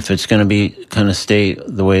it's going to be kind of stay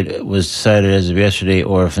the way it was decided as of yesterday,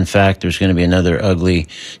 or if in fact there's going to be another ugly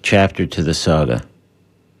chapter to the saga?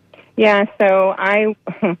 Yeah, so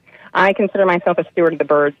I consider myself a steward of the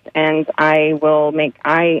birds, and I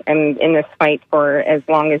am in this fight for as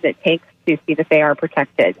long as it takes to see that they are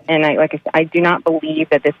protected. And I do not believe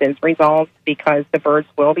that this is resolved, because the birds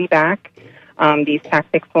will be back. These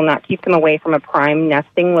tactics will not keep them away from a prime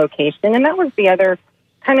nesting location. And that was the other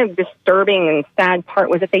kind of disturbing and sad part,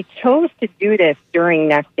 was that they chose to do this during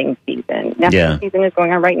nesting season. Nesting season is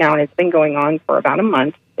going on right now, and it's been going on for about a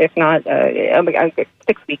month, if not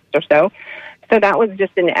 6 weeks or so. So that was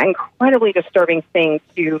just an incredibly disturbing thing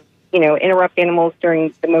to, interrupt animals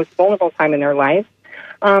during the most vulnerable time in their lives.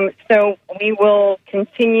 So we will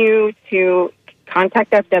continue to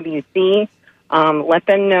contact FWC, let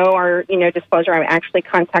them know our, displeasure. I actually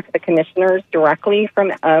contacted the commissioners directly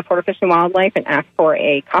from Florida Fish and Wildlife and asked for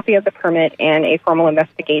a copy of the permit and a formal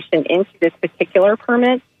investigation into this particular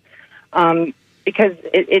permit, because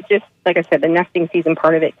it just, like I said, the nesting season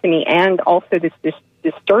part of it to me, and also this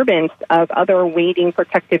disturbance of other waiting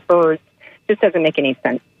protected birds, just doesn't make any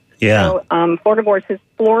sense. Yeah. So Florida Voices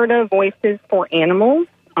for Animals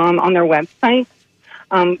on their website.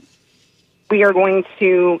 We are going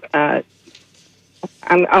to, I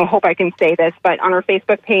hope I can say this, but on our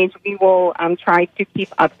Facebook page, we will try to keep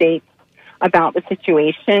updates about the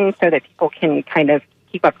situation so that people can kind of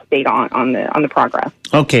keep up to date on the progress.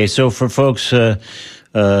 Okay, so for folks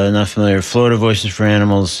not familiar, Florida Voices for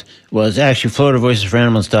Animals, well, it's actually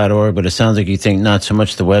FloridaVoicesForAnimals.org, but it sounds like you think not so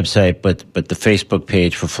much the website, but the Facebook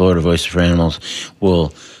page for Florida Voices for Animals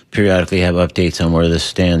will periodically have updates on where this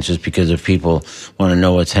stands, just because if people want to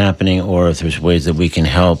know what's happening, or if there's ways that we can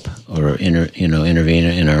help or intervene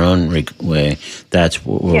in our own way, that's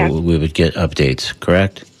where we would get updates,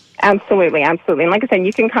 correct? Absolutely. And like I said,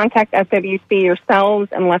 you can contact FWC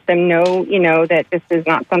yourselves and let them know, that this is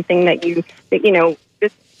not something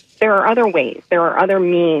there are other ways, there are other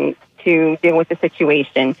means to deal with the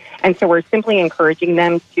situation. And so we're simply encouraging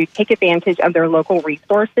them to take advantage of their local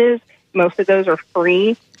resources. Most of those are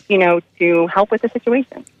free, to help with the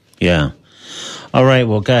situation. Yeah. All right.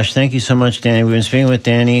 Well, gosh, thank you so much, Danny. We've been speaking with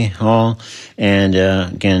Danny Hall, and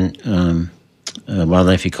again,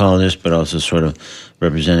 wildlife ecologist, but also sort of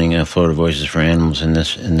representing Florida Voices for Animals in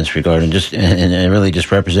this regard, and really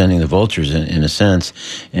just representing the vultures in a sense.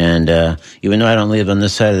 And even though I don't live on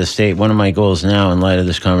this side of the state, one of my goals now, in light of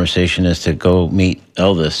this conversation, is to go meet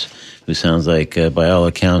Elvis, who sounds like, by all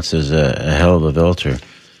accounts, is a hell of a vulture.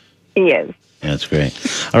 He is. That's great.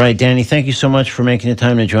 All right, Danny, thank you so much for making the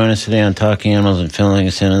time to join us today on Talking Animals and filling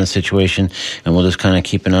us in on the situation. And we'll just kind of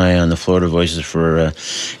keep an eye on the Florida Voices for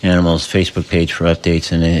Animals Facebook page for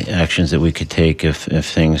updates and any actions that we could take if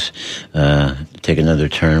things take another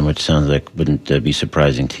turn, which sounds like wouldn't be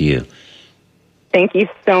surprising to you. Thank you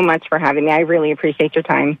so much for having me. I really appreciate your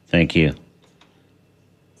time. Thank you.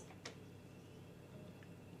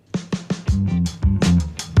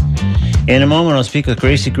 In a moment, I'll speak with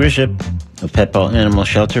Gracie Grisham of Pet Ball Animal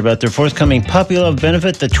Shelter about their forthcoming Puppy Love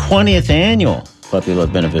Benefit, the 20th annual Puppy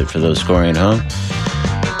Love Benefit for those scoring at home.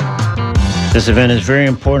 This event is very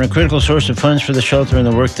important, a critical source of funds for the shelter and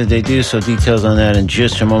the work that they do, so details on that in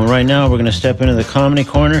just a moment. Right now, we're going to step into the Comedy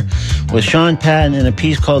Corner with Sean Patton in a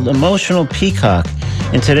piece called Emotional Peacock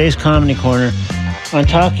in today's Comedy Corner on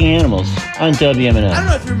Talking Animals on WMNF. I don't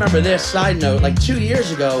know if you remember this, side note, like 2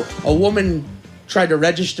 years ago, a woman tried to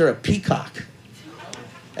register a peacock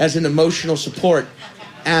as an emotional support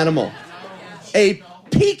animal. A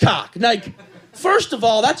peacock. Like, first of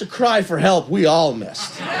all, that's a cry for help we all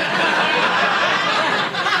missed.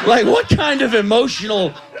 Like, what kind of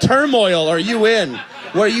emotional turmoil are you in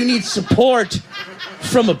where you need support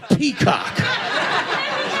from a peacock?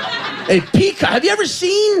 A peacock. Have you ever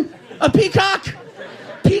seen a peacock?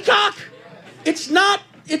 Peacock? It's not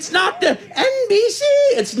the NBC.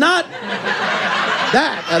 It's not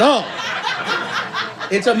that at all.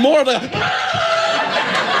 It's a more of a...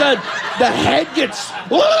 The head gets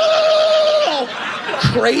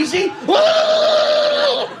crazy.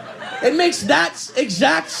 It makes that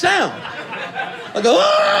exact sound. Like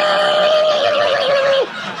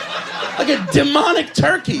a demonic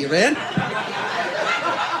turkey, man.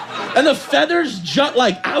 And the feathers jut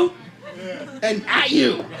like out and at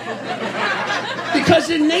you. Because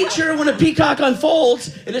in nature, when a peacock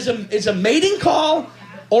unfolds, it is a mating call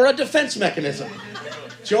or a defense mechanism.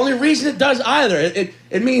 It's the only reason it does either.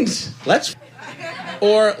 It means let's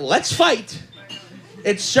fight.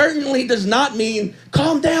 It certainly does not mean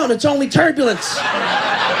calm down, it's only turbulence.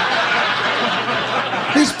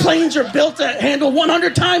 These planes are built to handle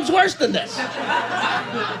 100 times worse than this.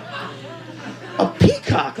 A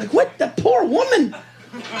peacock, like what? That poor woman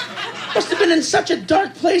must have been in such a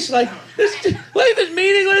dark place, like this life is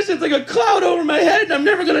meaningless, it's like a cloud over my head and I'm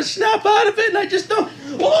never gonna snap out of it and I just don't.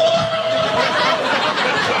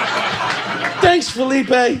 Thanks,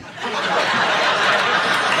 Felipe.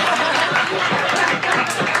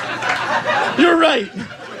 You're right.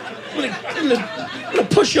 I'm gonna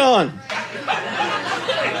push on.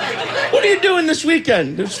 What are you doing this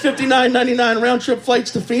weekend? There's $59.99 round trip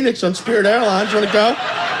flights to Phoenix on Spirit Airlines. You wanna go?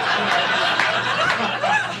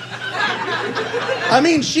 I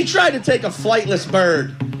mean, she tried to take a flightless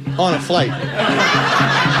bird on a flight.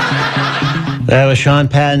 That was Sean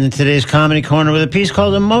Patton in today's Comedy Corner with a piece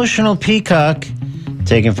called Emotional Peacock,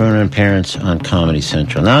 taken from an appearance on Comedy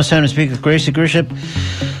Central. Now it's time to speak with Gracie Grisham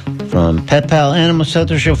from Pet Pal Animal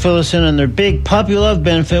Shelter. She'll fill us in on their big Puppy Love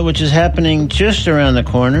benefit, which is happening just around the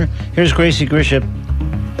corner. Here's Gracie Grisham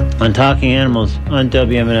on Talking Animals on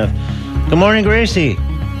WMNF. Good morning, Gracie.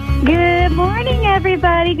 Good morning,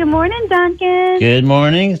 everybody. Good morning, Duncan. Good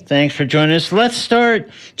morning. Thanks for joining us. Let's start,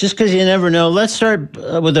 just because you never know, let's start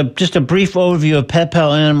with just a brief overview of Pet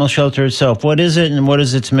Pal Animal Shelter itself. What is it and what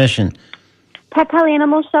is its mission? Pet Pal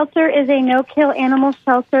Animal Shelter is a no-kill animal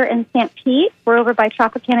shelter in St. Pete. We're over by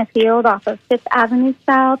Tropicana Field off of 5th Avenue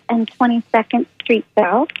South and 22nd Street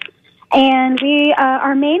South. And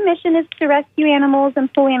our main mission is to rescue animals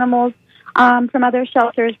and pull animals from other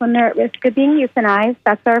shelters when they're at risk of being euthanized.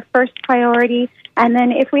 That's our first priority. And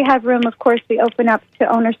then if we have room, of course, we open up to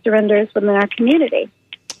owner surrenders within our community.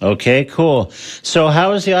 Okay, cool. So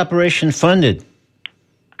how is the operation funded?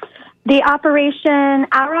 Our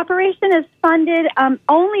operation is funded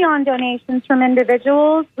only on donations from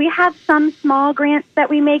individuals. We have some small grants that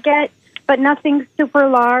we may get, but nothing super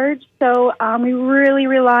large. So we really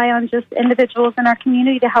rely on just individuals in our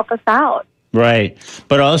community to help us out. Right.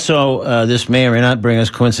 But also, this may or may not bring us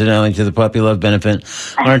coincidentally to the Puppy Love benefit.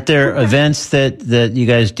 Aren't there events that you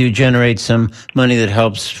guys do generate some money that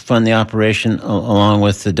helps fund the operation along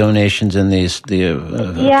with the donations and the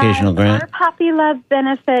occasional grant? Our Puppy Love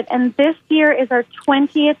benefit, and this year is our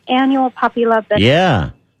 20th annual Puppy Love benefit. Yeah,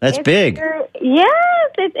 it's big.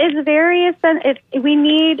 Yes, it's very. We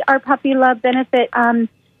need our Puppy Love benefit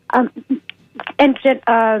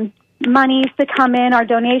monies to come in, our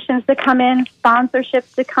donations to come in,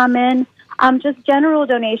 sponsorships to come in, just general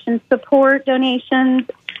donations, support donations,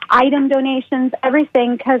 item donations,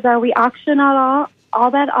 everything, because we auction all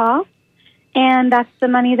that off, and that's the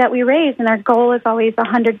money that we raise. And our goal is always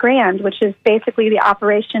 $100,000, which is basically the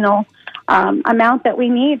operational amount that we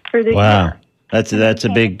need for the year. That's a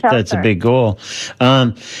big goal,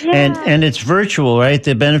 and it's virtual, right?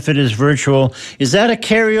 The benefit is virtual. Is that a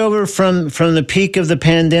carryover from the peak of the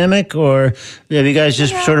pandemic, or have you guys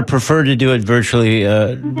just sort of prefer to do it virtually,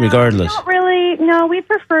 regardless? Not really. No, we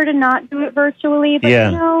prefer to not do it virtually. But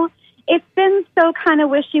it's been so kind of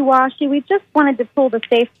wishy-washy. We just wanted to pull the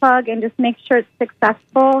safe plug and just make sure it's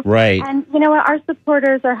successful. Right. And you know what? Our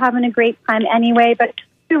supporters are having a great time anyway, but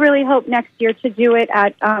do really hope next year to do it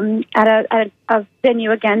at a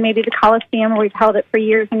venue again, maybe the Coliseum, where we've held it for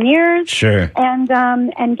years and years. Sure.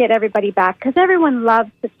 And get everybody back, because everyone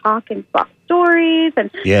loves to talk and swap stories and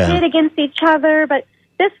hit against each other. But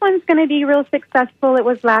this one's going to be real successful. It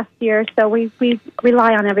was last year, so we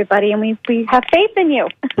rely on everybody, and we have faith in you.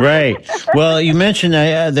 Right. Well, you mentioned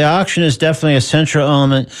the auction is definitely a central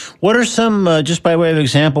element. What are some, just by way of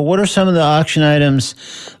example, what are some of the auction items,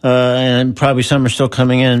 and probably some are still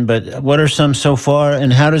coming in, but what are some so far,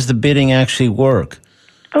 and how does the bidding actually work?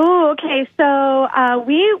 Oh, okay. So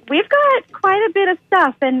we've got quite a bit of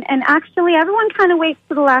stuff, and actually everyone kind of waits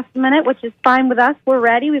to the last minute, which is fine with us. We're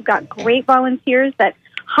ready. We've got great volunteers that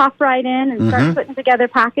hop right in and start putting together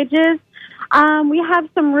packages. We have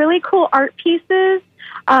some really cool art pieces.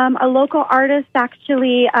 A local artist,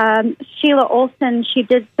 actually, Sheila Olson, she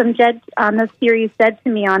did some the series Dead to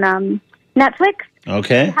Me on Netflix.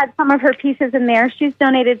 Okay. She had some of her pieces in there. She's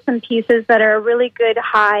donated some pieces that are a really good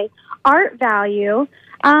high art value.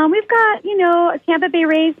 We've got, a Tampa Bay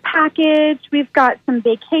Rays package. We've got some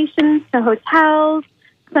vacations to hotels,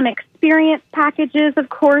 some experience packages, of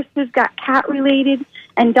course. We've got cat-related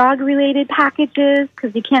and dog-related packages,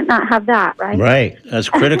 because you can't not have that, right? Right. That's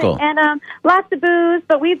critical. And lots of booze,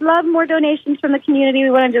 but we'd love more donations from the community.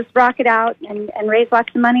 We want to just rock it out and raise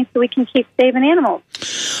lots of money so we can keep saving animals.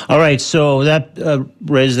 All right, so that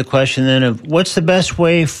raises the question then of what's the best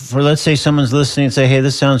way for, let's say someone's listening and say, hey,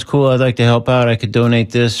 this sounds cool, I'd like to help out, I could donate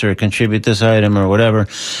this or contribute this item or whatever.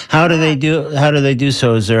 How do they do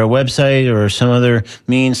so? Is there a website or some other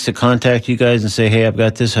means to contact you guys and say, hey, I've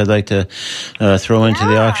got this, I'd like to throw into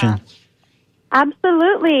the auction?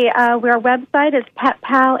 Absolutely. Our website is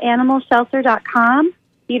petpalanimalshelter.com.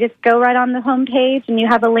 You just go right on the homepage and you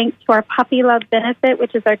have a link to our Puppy Love Benefit,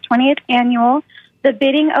 which is our 20th annual. The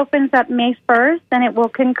bidding opens up May 1st, and it will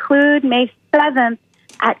conclude May 7th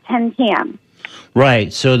at 10 p.m.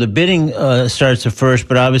 Right. So the bidding starts at first,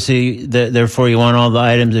 but obviously, therefore, you want all the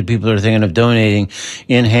items that people are thinking of donating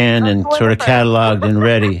in hand and sort of cataloged and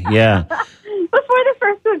ready. Yeah. Before the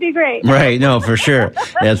first would be great. Right. No, for sure.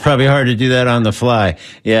 Yeah, it's probably hard to do that on the fly.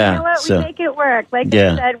 Yeah. You know what? So, we make it work. Like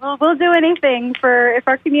I said, we'll do anything for, if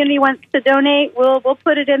our community wants to donate, we'll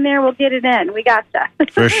put it in there. We'll get it in. We gotcha.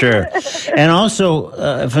 For sure. And also,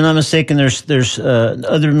 if I'm not mistaken, there's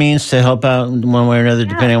other means to help out in one way or another,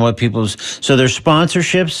 depending on what people's. So there's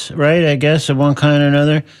sponsorships, right? I guess of one kind or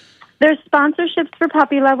another. There's sponsorships for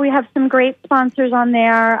Puppy Love. We have some great sponsors on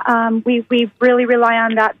there. We really rely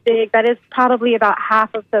on that big. That is probably about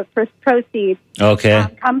half of the proceeds. Okay.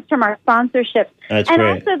 Comes from our sponsorships. That's and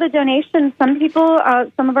great. Also the donations. Some people,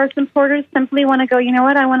 some of our supporters simply want to go, you know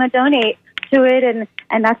what, I want to donate to it, and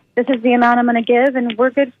this is the amount I'm going to give, and we're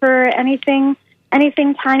good for anything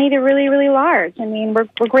tiny to really, really large. I mean, we're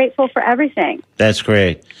grateful for everything. That's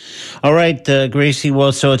great. All right, Gracie.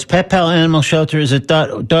 Well, so it's Pet Pal Animal Shelter. Is it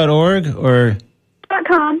 .org or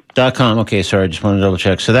 .com? .com. Okay, sorry, I just want to double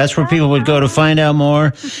check. So that's where people would go to find out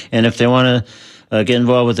more, and if they want to get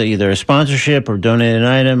involved with either a sponsorship or donate an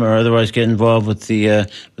item, or otherwise get involved with the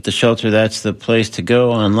shelter, that's the place to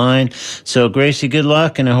go online. So, Gracie, good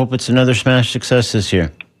luck, and I hope it's another smash success this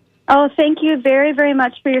year. Oh, thank you very, very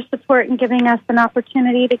much for your support and giving us an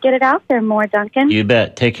opportunity to get it out there more, Duncan. You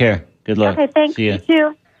bet. Take care. Good luck. Okay, thanks. See ya. You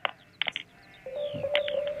too.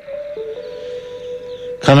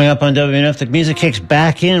 Coming up on WNF, the music kicks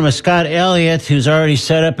back in with Scott Elliott, who's already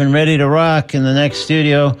set up and ready to rock in the next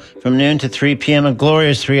studio from noon to 3 p.m. A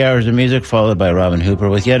glorious 3 hours of music, followed by Robin Hooper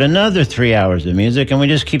with yet another 3 hours of music. And we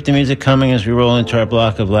just keep the music coming as we roll into our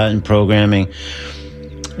block of Latin programming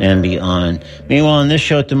and beyond. Meanwhile, in this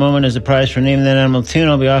show at the moment, as a prize for Name That Animal Tune,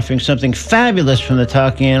 I'll be offering something fabulous from the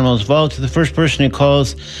Talking Animals Vault to the first person who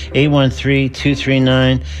calls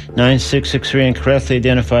 813-239-9663 and correctly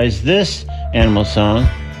identifies this animal song.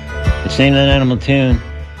 It's Name That Animal Tune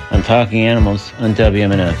on Talking Animals on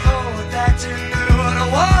WMNF.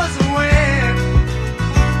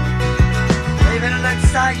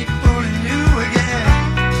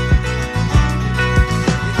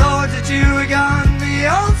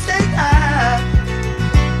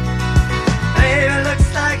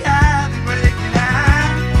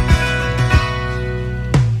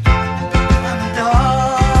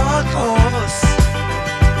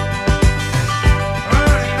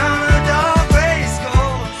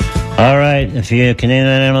 All right, if you can name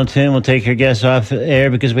that animal tune, we'll take your guess off air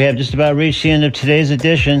because we have just about reached the end of today's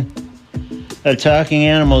edition of Talking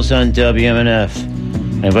Animals on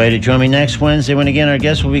WMNF. I invite you to join me next Wednesday when, again, our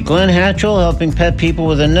guest will be Glenn Hatchell, helping pet people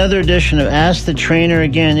with another edition of Ask the Trainer.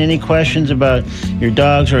 Again, any questions about your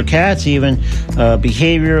dogs or cats, even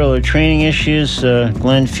behavioral or training issues,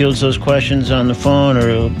 Glenn fields those questions on the phone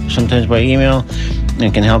or sometimes by email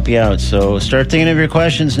and can help you out. So start thinking of your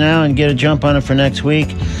questions now and get a jump on it for next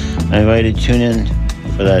week. I invite you to tune in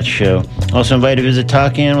for that show. Also invite you to visit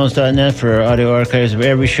talkinganimals.net for our audio archives of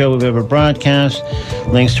every show we've ever broadcast.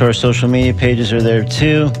 Links to our social media pages are there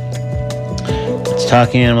too. It's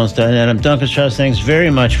talkinganimals.net. I'm Duncan Strauss. Thanks very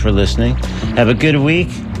much for listening. Have a good week.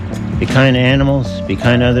 Be kind to animals. Be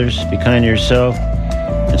kind to others. Be kind to yourself.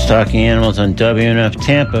 It's Talking Animals on WNF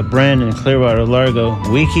Tampa, Brandon, Clearwater, Largo,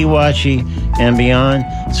 Weeki Wachee, and beyond.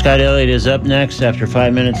 Scott Elliott is up next after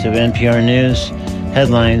 5 minutes of NPR News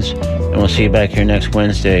headlines, and we'll see you back here next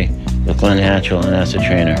Wednesday with Glenn Hatchell and Ask the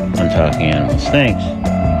Trainer on Talking Animals. Thanks.